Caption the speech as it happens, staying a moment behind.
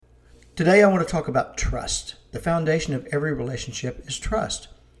Today I want to talk about trust. The foundation of every relationship is trust.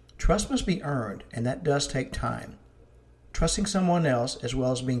 Trust must be earned, and that does take time. Trusting someone else as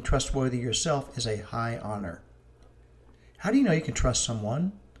well as being trustworthy yourself is a high honor. How do you know you can trust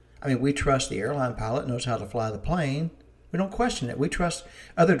someone? We trust the airline pilot knows how to fly the plane. We don't question it. We trust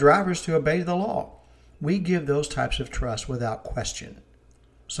other drivers to obey the law. We give those types of trust without question.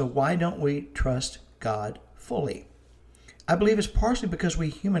 So why don't we trust God fully? I believe it's partially because we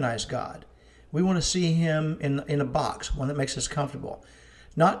humanize God. We want to see Him in a box, one that makes us comfortable.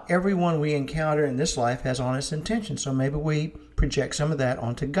 Not everyone we encounter in this life has honest intentions, so maybe we project some of that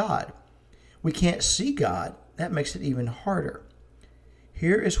onto God. We can't see God. That makes it even harder.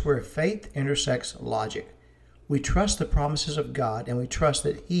 Here is where faith intersects logic. We trust the promises of God, and we trust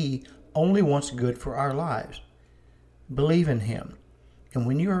that He only wants good for our lives. Believe in Him. And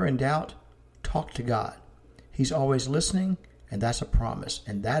when you are in doubt, talk to God. He's always listening, and that's a promise,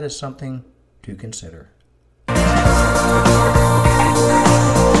 and that is something to consider.